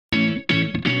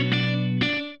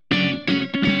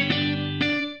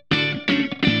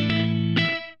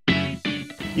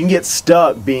can get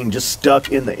stuck being just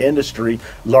stuck in the industry,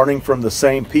 learning from the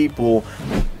same people.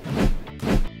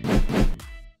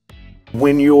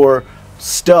 When you're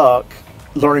stuck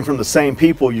learning from the same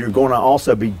people, you're going to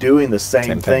also be doing the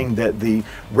same thing that the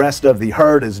rest of the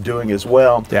herd is doing as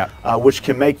well, which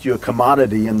can make you a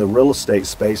commodity in the real estate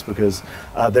space, because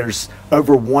there's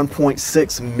over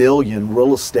 1.6 million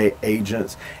real estate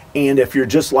agents, and if you're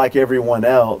just like everyone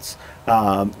else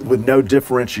with no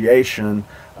differentiation,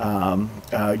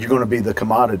 you're going to be the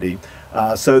commodity.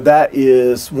 So that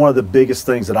is one of the biggest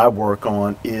things that I work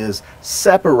on, is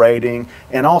separating.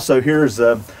 And also, here's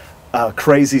a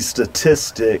crazy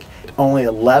statistic: only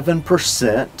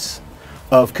 11%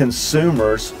 of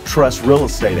consumers trust real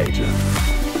estate agents.